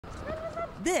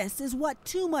This is what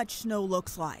too much snow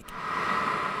looks like.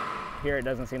 Here it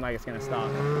doesn't seem like it's going to stop.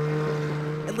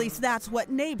 At least that's what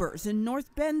neighbors in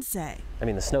North Bend say. I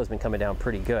mean, the snow's been coming down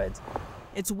pretty good.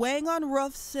 It's weighing on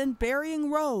roofs and burying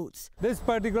roads. This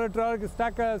particular truck is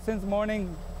stuck since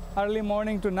morning, early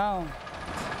morning to now.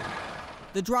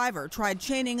 The driver tried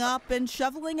chaining up and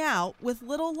shoveling out with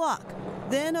little luck.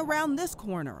 Then around this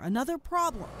corner, another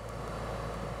problem.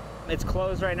 It's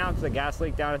closed right now because the gas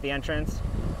leak down at the entrance.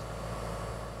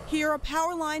 Here, a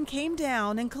power line came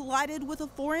down and collided with a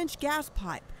 4-inch gas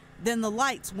pipe. Then the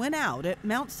lights went out at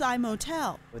Mount Si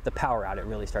Motel. With the power out, it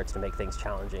really starts to make things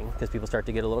challenging because people start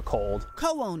to get a little cold.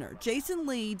 Co-owner Jason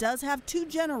Lee does have 2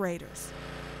 generators.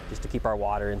 Just to keep our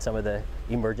water and some of the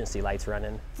emergency lights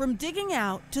running. From digging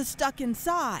out to stuck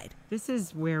inside. This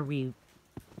is where we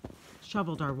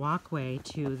shoveled our walkway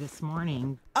to this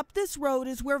morning. Up this road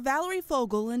is where Valerie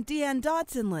Fogel and Deanne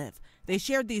Dodson live. They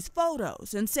shared these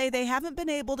photos and say they haven't been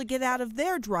able to get out of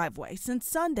their driveway since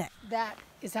Sunday. That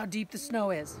is how deep the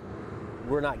snow is.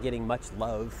 We're not getting much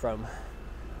love from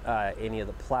any of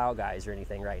the plow guys or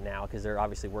anything right now because they're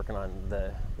obviously working on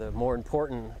the more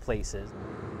important places.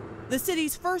 The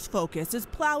city's first focus is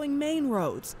plowing main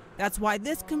roads. That's why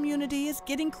this community is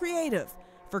getting creative.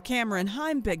 For Cameron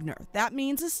Heimbigner, that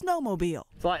means a snowmobile.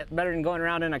 It's a lot better than going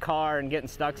around in a car and getting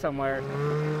stuck somewhere.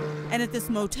 And at this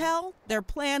motel, their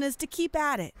plan is to keep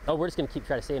at it. Oh, we're just going to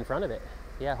try to stay in front of it.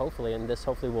 Yeah, hopefully, and this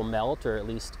hopefully will melt or at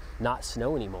least not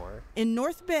snow anymore. In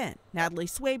North Bend, Natalie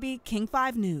Swaby, King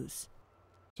 5 News.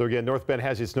 So again, North Bend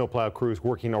has its snowplow crews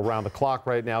working around the clock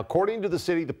right now. According to the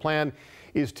city, the plan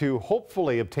is to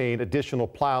hopefully obtain additional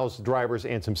plows, drivers,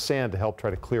 and some sand to help try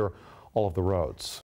to clear all of the roads.